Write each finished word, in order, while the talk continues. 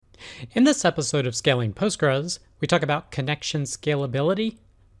In this episode of Scaling Postgres, we talk about connection scalability,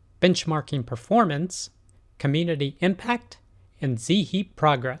 benchmarking performance, community impact, and zheap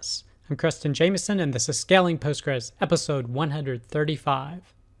progress. I'm Preston Jameson, and this is Scaling Postgres, episode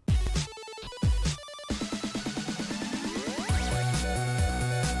 135.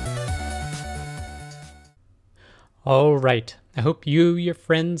 All right, I hope you, your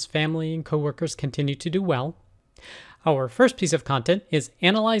friends, family, and coworkers continue to do well. Our first piece of content is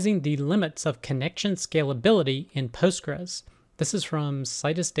analyzing the limits of connection scalability in Postgres. This is from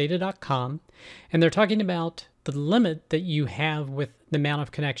citusdata.com, and they're talking about the limit that you have with the amount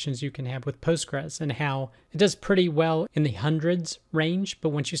of connections you can have with Postgres and how it does pretty well in the hundreds range, but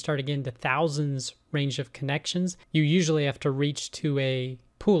once you start getting to thousands range of connections, you usually have to reach to a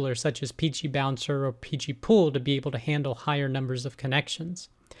pooler such as PG Bouncer or PG Pool to be able to handle higher numbers of connections.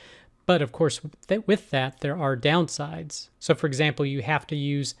 But of course, with that, there are downsides. So for example, you have to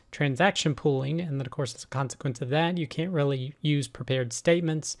use transaction pooling, and then of course, as a consequence of that, you can't really use prepared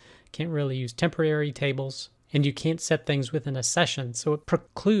statements, can't really use temporary tables, and you can't set things within a session. So it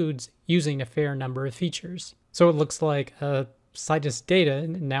precludes using a fair number of features. So it looks like Citus Data,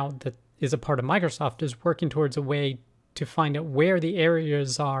 now that is a part of Microsoft, is working towards a way to find out where the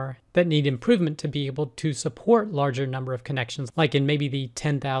areas are that need improvement to be able to support larger number of connections, like in maybe the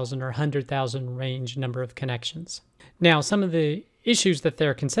 10,000 or 100,000 range number of connections. Now, some of the issues that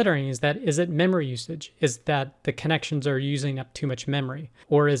they're considering is it memory usage? Is that the connections are using up too much memory?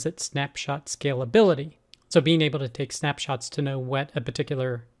 Or is it snapshot scalability? So being able to take snapshots to know what a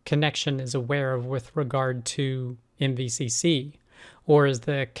particular connection is aware of with regard to MVCC. Or does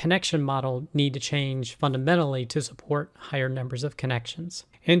the connection model need to change fundamentally to support higher numbers of connections?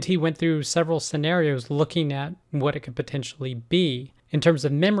 And he went through several scenarios looking at what it could potentially be. In terms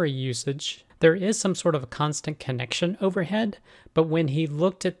of memory usage, there is some sort of a constant connection overhead, but when he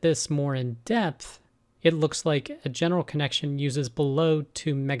looked at this more in depth, it looks like a general connection uses below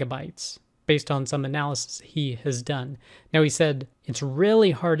 2 megabytes based on some analysis he has done. Now, he said it's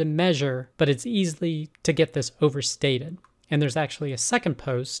really hard to measure, but it's easy to get this overstated. And there's actually a second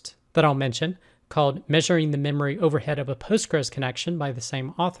post that I'll mention called Measuring the Memory Overhead of a Postgres Connection by the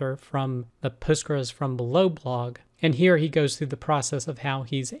same author from the Postgres from Below blog. And here he goes through the process of how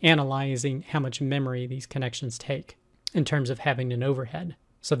he's analyzing how much memory these connections take in terms of having an overhead.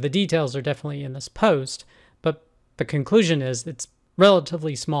 So the details are definitely in this post, but the conclusion is it's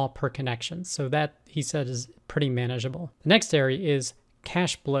relatively small per connection. So that, he said, is pretty manageable. The next area is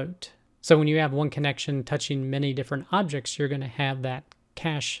cache bloat. So when you have one connection touching many different objects, you're going to have that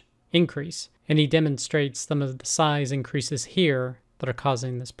cache increase. And he demonstrates some of the size increases here that are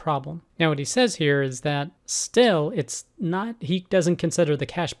causing this problem. Now, what he says here is that still it's not, he doesn't consider the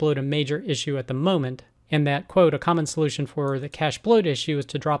cache bloat a major issue at the moment, and that, quote, a common solution for the cache bloat issue is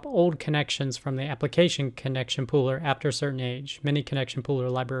to drop old connections from the application connection pooler after a certain age. Many connection pooler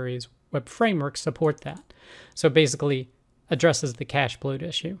libraries, web frameworks support that. So basically addresses the cache bloat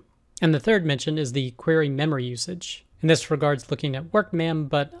issue. And the third mention is the query memory usage. In this regards, looking at workmem,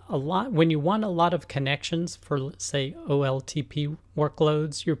 but when you want a lot of connections for, let's say, OLTP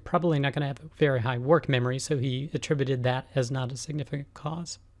workloads, you're probably not going to have a very high work memory, so he attributed that as not a significant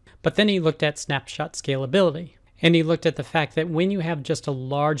cause. But then he looked at snapshot scalability, and he looked at the fact that when you have just a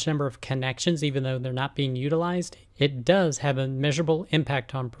large number of connections, even though they're not being utilized, it does have a measurable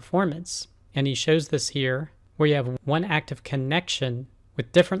impact on performance. And he shows this here, where you have one active connection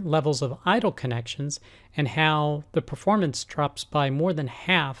with different levels of idle connections and how the performance drops by more than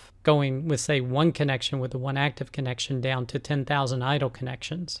half going with, say, one connection with the one active connection down to 10,000 idle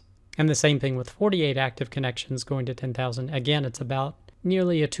connections. And the same thing with 48 active connections going to 10,000. Again, it's about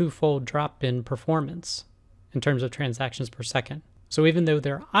nearly a twofold drop in performance in terms of transactions per second. So even though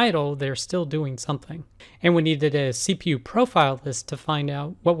they're idle, they're still doing something. And we needed a CPU profile list to find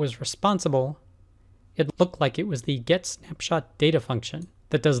out what was responsible. It looked like it was the getSnapshotData function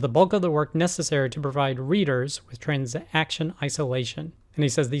that does the bulk of the work necessary to provide readers with transaction isolation. And he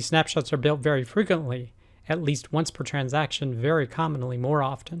says these snapshots are built very frequently, at least once per transaction, very commonly more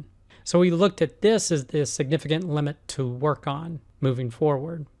often. So we looked at this as the significant limit to work on moving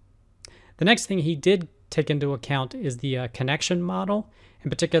forward. The next thing he did take into account is the connection model, and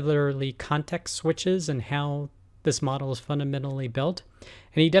particularly context switches and how this model is fundamentally built.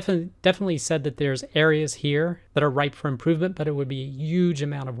 And he definitely said that there's areas here that are ripe for improvement, but it would be a huge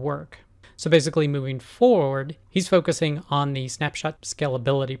amount of work. So basically moving forward, he's focusing on the snapshot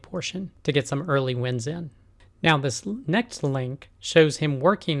scalability portion to get some early wins in. Now this next link shows him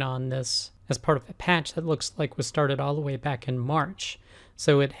working on this as part of a patch that looks like was started all the way back in March.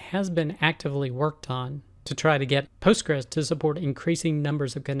 So it has been actively worked on to try to get Postgres to support increasing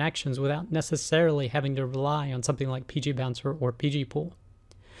numbers of connections without necessarily having to rely on something like pgbouncer or pgpool.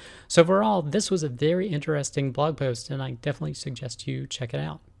 So overall, this was a very interesting blog post, and I definitely suggest you check it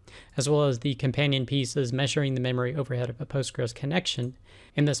out, as well as the companion pieces measuring the memory overhead of a Postgres connection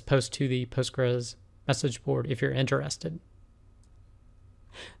in this post to the Postgres message board if you're interested.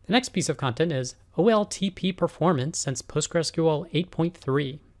 The next piece of content is OLTP performance since PostgreSQL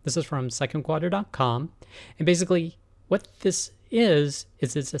 8.3. This is from secondquadra.com. And basically what this is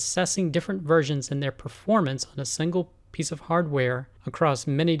it's assessing different versions and their performance on a single piece of hardware across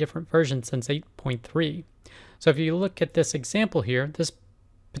many different versions since 8.3. So if you look at this example here, this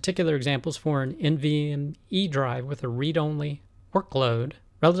particular example is for an NVMe drive with a read-only workload,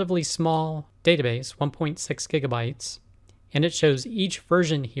 relatively small database, 1.6 gigabytes, and it shows each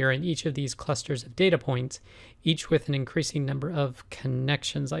version here in each of these clusters of data points, each with an increasing number of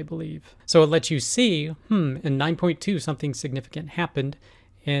connections, I believe. So it lets you see, in 9.2 something significant happened,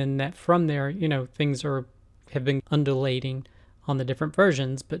 and that from there, things have been undulating on the different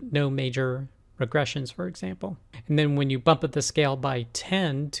versions, but no major regressions, for example. And then when you bump up the scale by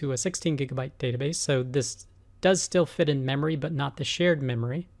 10 to a 16 gigabyte database, so this does still fit in memory, but not the shared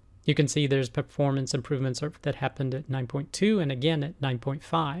memory, you can see there's performance improvements that happened at 9.2 and again at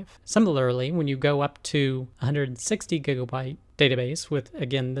 9.5. Similarly, when you go up to 160 gigabyte database with,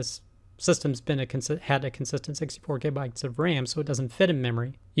 again, this system's had a consistent 64 gigabytes of RAM, so it doesn't fit in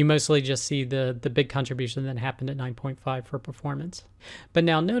memory, you mostly just see the big contribution that happened at 9.5 for performance. But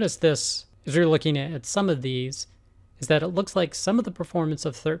now notice this, as you're looking at some of these, is that it looks like some of the performance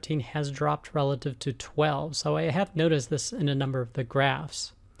of 13 has dropped relative to 12. So I have noticed this in a number of the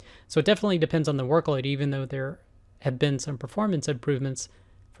graphs. So it definitely depends on the workload, even though there have been some performance improvements.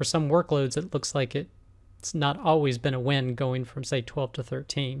 For some workloads, it looks like it's not always been a win going from, say, 12 to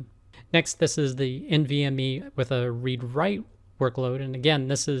 13. Next, this is the NVMe with a read-write workload. And again,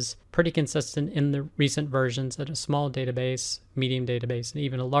 this is pretty consistent in the recent versions at a small database, medium database, and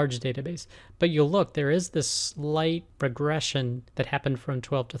even a large database. But you'll look, there is this slight regression that happened from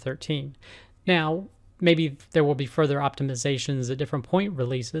 12 to 13. Now, maybe there will be further optimizations at different point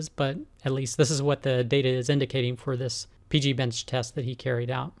releases, but at least this is what the data is indicating for this pgbench test that he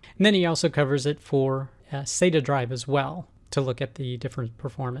carried out. And then he also covers it for SATA drive as well to look at the different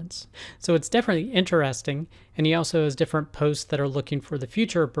performance. So it's definitely interesting, and he also has different posts that are looking for the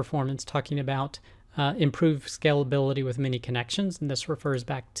future of performance, talking about improved scalability with many connections, and this refers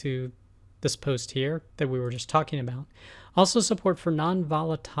back to this post here that we were just talking about. Also support for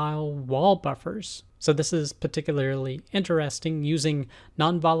non-volatile wall buffers. So this is particularly interesting, using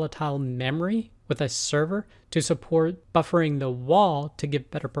non-volatile memory with a server to support buffering the wall to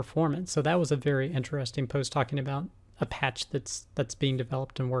give better performance. So that was a very interesting post talking about a patch that's being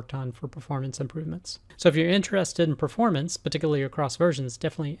developed and worked on for performance improvements. So if you're interested in performance, particularly across versions,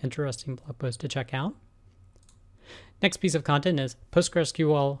 definitely interesting blog post to check out. Next piece of content is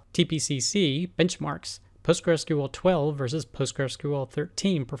PostgreSQL TPCC benchmarks, PostgreSQL 12 versus PostgreSQL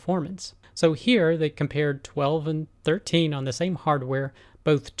 13 performance. So here they compared 12 and 13 on the same hardware,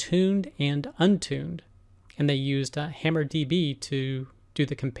 both tuned and untuned. And they used HammerDB to do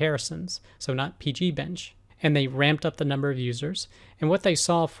the comparisons, so not pgbench. And they ramped up the number of users. And what they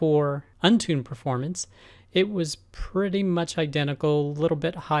saw for untuned performance, it was pretty much identical, a little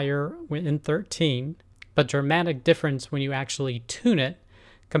bit higher in 13, but dramatic difference when you actually tune it,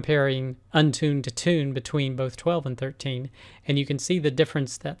 comparing untuned to tuned between both 12 and 13. And you can see the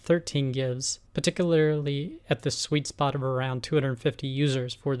difference that 13 gives, particularly at the sweet spot of around 250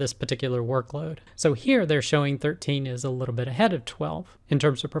 users for this particular workload. So here they're showing 13 is a little bit ahead of 12 in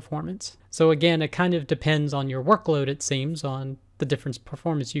terms of performance. So again, it kind of depends on your workload, it seems, on the different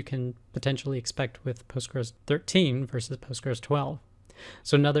performance you can potentially expect with Postgres 13 versus Postgres 12.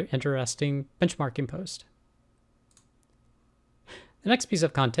 So another interesting benchmarking post. The next piece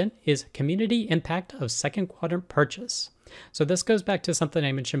of content is community impact of second quadrant purchase. So this goes back to something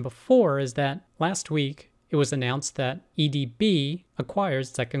I mentioned before, is that last week it was announced that EDB acquires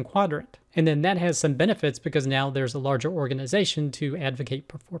second quadrant. And then that has some benefits because now there's a larger organization to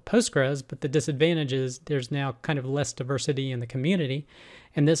advocate for Postgres, but the disadvantage is there's now kind of less diversity in the community.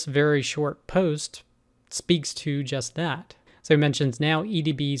 And this very short post speaks to just that. So it mentions now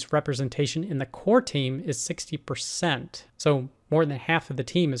EDB's representation in the core team is 60%. So more than half of the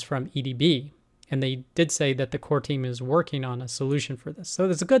team is from EDB. And they did say that the core team is working on a solution for this. So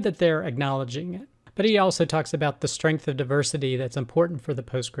it's good that they're acknowledging it. But he also talks about the strength of diversity that's important for the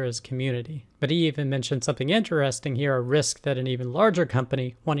Postgres community. But he even mentioned something interesting here, a risk that an even larger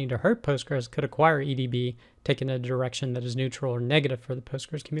company wanting to hurt Postgres could acquire EDB, taking a direction that is neutral or negative for the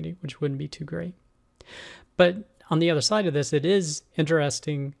Postgres community, which wouldn't be too great. But on the other side of this, it is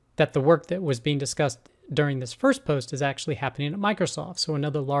interesting that the work that was being discussed during this first post is actually happening at Microsoft, so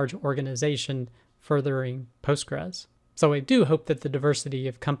another large organization furthering Postgres. So I do hope that the diversity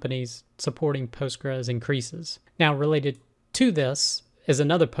of companies supporting Postgres increases. Now, related to this is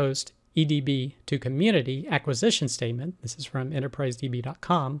another post, EDB to Community Acquisition Statement. This is from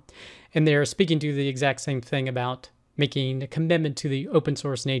enterprisedb.com, and they're speaking to the exact same thing about making a commitment to the open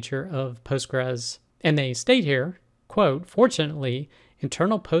source nature of Postgres. And they state here, quote, "Fortunately,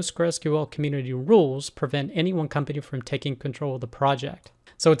 internal PostgreSQL community rules prevent any one company from taking control of the project."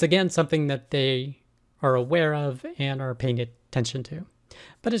 So it's again something that they are aware of and are paying attention to.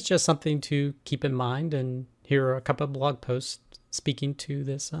 But it's just something to keep in mind, and here are a couple of blog posts speaking to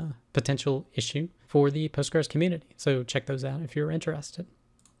this potential issue for the Postgres community. So check those out if you're interested.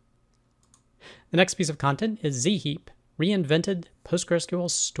 The next piece of content is zheap, reinvented PostgreSQL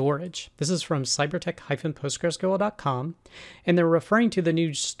storage. This is from cybertech-postgresql.com, and they're referring to the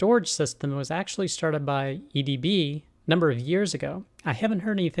new storage system that was actually started by EDB a number of years ago. I haven't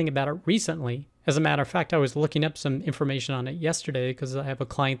heard anything about it recently. As a matter of fact, I was looking up some information on it yesterday because I have a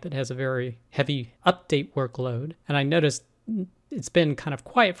client that has a very heavy update workload, and I noticed it's been kind of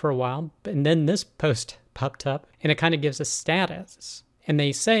quiet for a while, and then this post popped up, and it kind of gives a status. And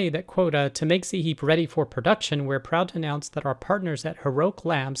they say that, quote, "To make zheap ready for production, we're proud to announce that our partners at Heroic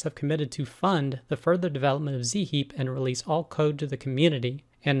Labs have committed to fund the further development of zheap and release all code to the community.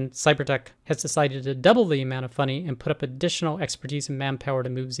 And Cybertech has decided to double the amount of funding and put up additional expertise and manpower to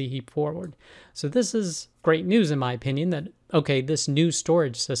move zheap forward." So this is great news, in my opinion, that, okay, this new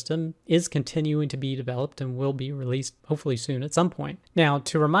storage system is continuing to be developed and will be released hopefully soon at some point. Now,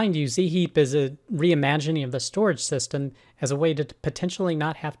 to remind you, zheap is a reimagining of the storage system as a way to potentially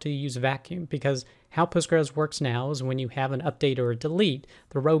not have to use vacuum, because how Postgres works now is when you have an update or a delete,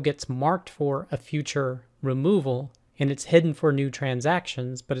 the row gets marked for a future removal, and it's hidden for new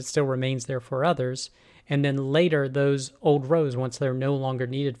transactions, but it still remains there for others. And then later, those old rows, once they're no longer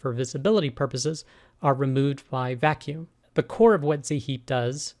needed for visibility purposes, are removed by vacuum. The core of what zheap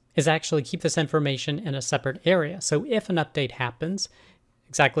does is actually keep this information in a separate area. So if an update happens,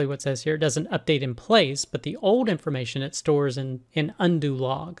 exactly what it says here, it doesn't update in place, but the old information it stores in an undo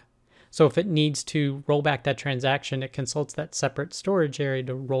log. So if it needs to roll back that transaction, it consults that separate storage area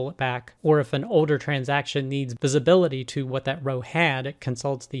to roll it back. Or if an older transaction needs visibility to what that row had, it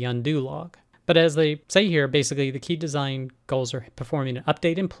consults the undo log. But as they say here, basically the key design goals are performing an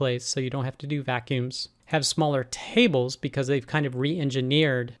update in place so you don't have to do vacuums, have smaller tables because they've kind of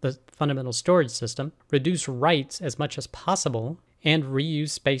re-engineered the fundamental storage system, reduce writes as much as possible, and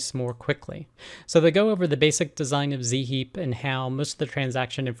reuse space more quickly. So they go over the basic design of zheap and how most of the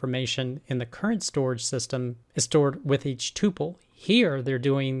transaction information in the current storage system is stored with each tuple. Here, they're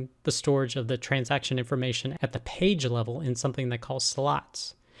doing the storage of the transaction information at the page level in something they call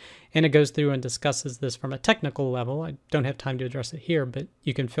slots. And it goes through and discusses this from a technical level. I don't have time to address it here, but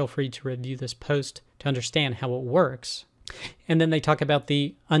you can feel free to review this post to understand how it works. And then they talk about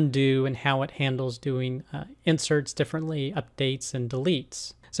the undo and how it handles doing inserts differently, updates, and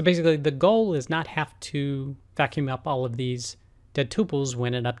deletes. So basically, the goal is not have to vacuum up all of these dead tuples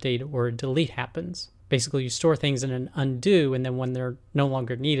when an update or a delete happens. Basically, you store things in an undo, and then when they're no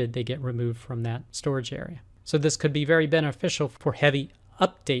longer needed, they get removed from that storage area. So this could be very beneficial for heavy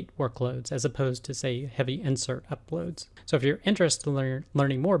update workloads as opposed to, say, heavy insert uploads. So if you're interested in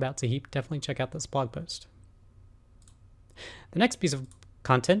learning more about zheap, definitely check out this blog post. The next piece of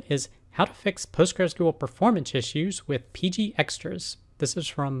content is how to fix PostgreSQL performance issues with PG Extras. This is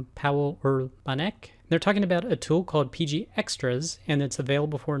from Powell Urbanek. They're talking about a tool called PG Extras, and it's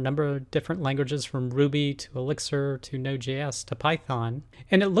available for a number of different languages from Ruby to Elixir to Node.js to Python.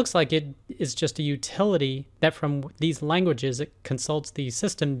 And it looks like it is just a utility that from these languages, it consults the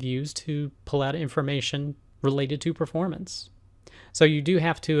system views to pull out information related to performance. So you do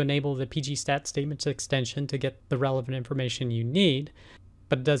have to enable the pgstat statements extension to get the relevant information you need,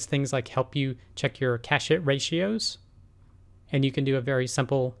 but it does things like help you check your cache hit ratios, and you can do a very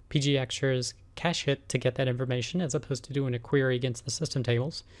simple pgextras cache hit to get that information as opposed to doing a query against the system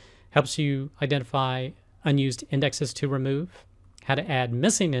tables. Helps you identify unused indexes to remove, how to add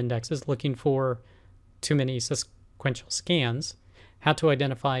missing indexes looking for too many sequential scans, how to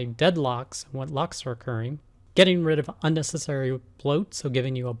identify deadlocks and what locks are occurring, getting rid of unnecessary bloat, so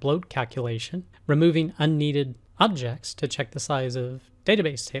giving you a bloat calculation, removing unneeded objects to check the size of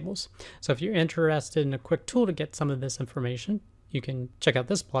database tables. So if you're interested in a quick tool to get some of this information, you can check out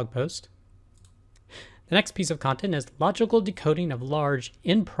this blog post. The next piece of content is logical decoding of large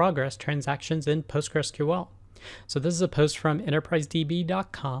in-progress transactions in PostgreSQL. So this is a post from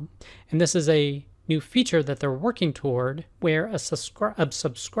enterprisedb.com, and this is a new feature that they're working toward where a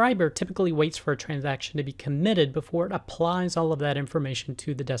subscriber typically waits for a transaction to be committed before it applies all of that information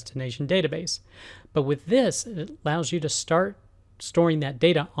to the destination database. But with this, it allows you to start storing that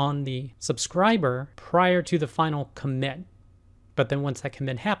data on the subscriber prior to the final commit. But then once that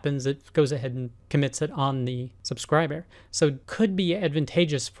commit happens, it goes ahead and commits it on the subscriber. So it could be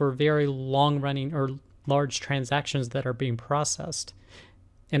advantageous for very long-running or large transactions that are being processed.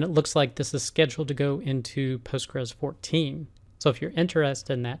 And it looks like this is scheduled to go into Postgres 14. So if you're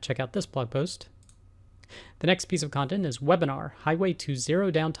interested in that, check out this blog post. The next piece of content is Webinar, Highway to Zero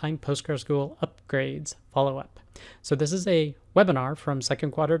Downtime PostgreSQL Upgrades Follow-Up. So this is a webinar from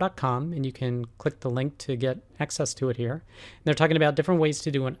secondquarter.com, and you can click the link to get access to it here. And they're talking about different ways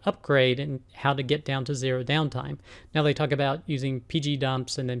to do an upgrade and how to get down to zero downtime. Now they talk about using PG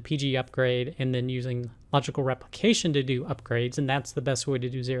dumps and then PG upgrade and then using logical replication to do upgrades, and that's the best way to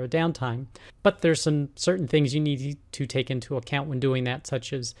do zero downtime. But there's some certain things you need to take into account when doing that,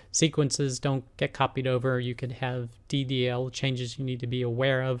 such as sequences don't get copied over. You could have DDL changes you need to be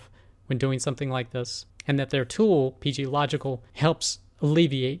aware of when doing something like this. And that their tool, PG Logical, helps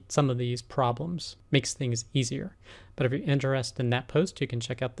alleviate some of these problems, makes things easier. But if you're interested in that post, you can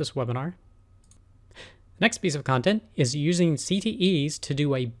check out this webinar. The next piece of content is using CTEs to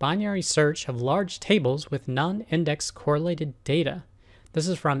do a binary search of large tables with non-index correlated data. This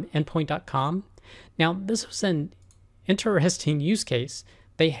is from endpoint.com. Now, this was an interesting use case.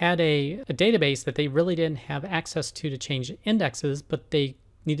 They had a database that they really didn't have access to change indexes, but they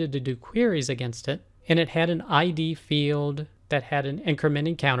needed to do queries against it. And it had an ID field that had an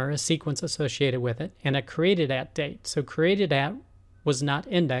incrementing counter, a sequence associated with it, and a created at date. So created at was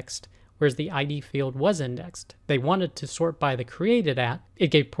not indexed, whereas the ID field was indexed. They wanted to sort by the created at.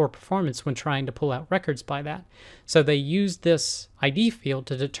 It gave poor performance when trying to pull out records by that. So they used this ID field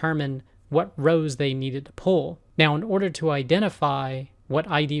to determine what rows they needed to pull. Now, in order to identify what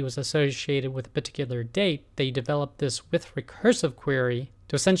ID was associated with a particular date, they developed this with recursive query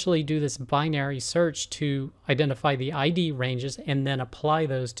to essentially do this binary search to identify the ID ranges and then apply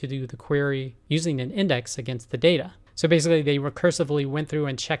those to do the query using an index against the data. So basically they recursively went through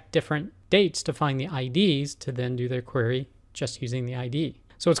and checked different dates to find the IDs to then do their query just using the ID.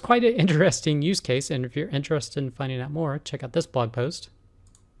 So it's quite an interesting use case, and if you're interested in finding out more, check out this blog post.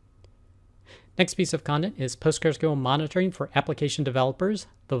 Next piece of content is PostgreSQL monitoring for application developers,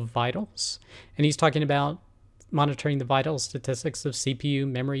 the vitals. And he's talking about monitoring the vital statistics of CPU,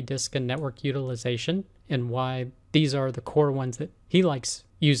 memory, disk, and network utilization, and why these are the core ones that he likes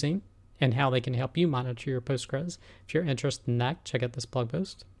using and how they can help you monitor your Postgres. If you're interested in that, check out this blog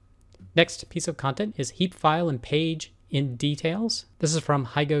post. Next piece of content is heap file and page in details. This is from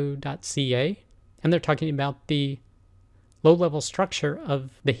hygo.ca, and they're talking about the low-level structure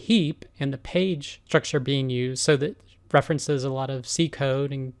of the heap and the page structure being used, so that references a lot of C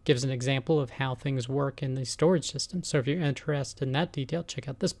code and gives an example of how things work in the storage system. So if you're interested in that detail, check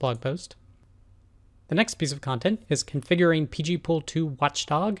out this blog post. The next piece of content is configuring pgpool2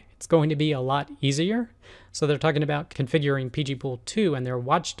 watchdog. It's going to be a lot easier. So they're talking about configuring pgpool2 and their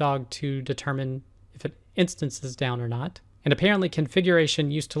watchdog to determine if an instance is down or not. And apparently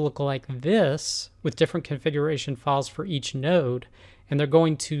configuration used to look like this with different configuration files for each node. And they're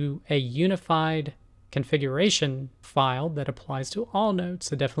going to a unified configuration file that applies to all nodes,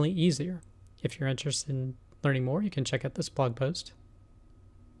 so definitely easier. If you're interested in learning more, you can check out this blog post.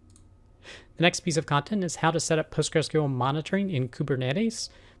 The next piece of content is how to set up PostgreSQL monitoring in Kubernetes.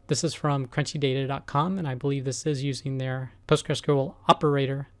 This is from crunchydata.com, and I believe this is using their PostgreSQL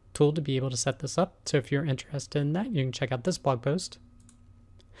operator tool to be able to set this up. So if you're interested in that, you can check out this blog post.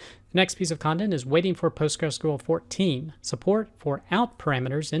 The next piece of content is waiting for PostgreSQL 14, support for out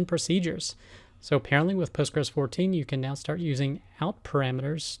parameters in procedures. So apparently with Postgres 14, you can now start using out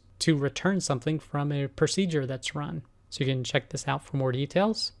parameters to return something from a procedure that's run. So you can check this out for more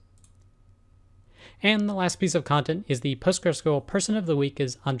details. And the last piece of content is the PostgreSQL Person of the Week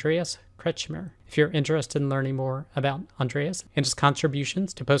is Andreas Kretschmer. If you're interested in learning more about Andreas and his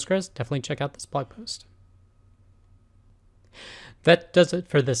contributions to Postgres, definitely check out this blog post. That does it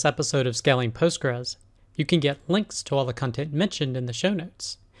for this episode of Scaling Postgres. You can get links to all the content mentioned in the show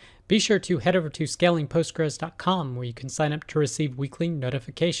notes. Be sure to head over to scalingpostgres.com where you can sign up to receive weekly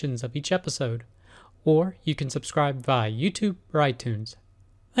notifications of each episode, or you can subscribe via YouTube or iTunes.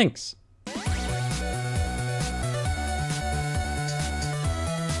 Thanks.